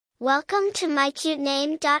Welcome to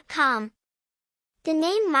mycutename.com. The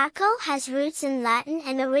name Marko has roots in Latin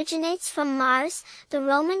and originates from Mars, the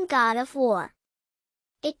Roman god of war.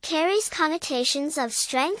 It carries connotations of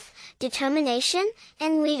strength, determination,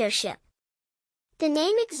 and leadership. The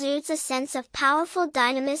name exudes a sense of powerful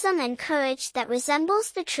dynamism and courage that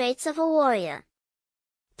resembles the traits of a warrior.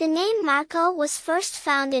 The name Marko was first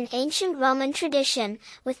found in ancient Roman tradition,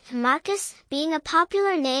 with Marcus being a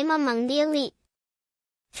popular name among the elite.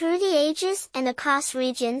 Through the ages and across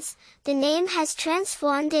regions, the name has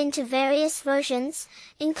transformed into various versions,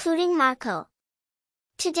 including Marko.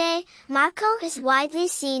 Today, Marko is widely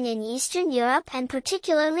seen in Eastern Europe and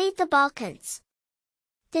particularly the Balkans.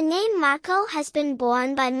 The name Marko has been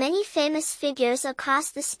borne by many famous figures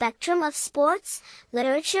across the spectrum of sports,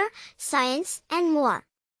 literature, science, and more.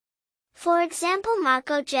 For example,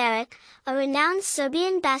 Marko Jaric, a renowned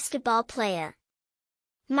Serbian basketball player.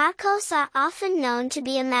 Markos are often known to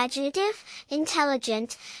be imaginative,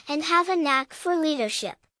 intelligent, and have a knack for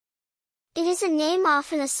leadership. It is a name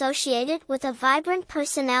often associated with a vibrant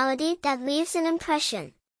personality that leaves an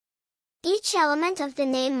impression. Each element of the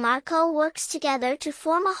name Marko works together to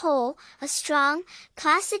form a whole, a strong,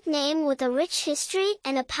 classic name with a rich history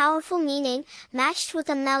and a powerful meaning, matched with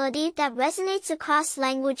a melody that resonates across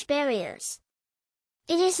language barriers.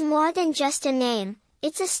 It is more than just a name,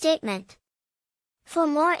 it's a statement. For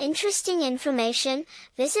more interesting information,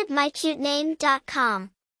 visit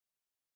mycutename.com.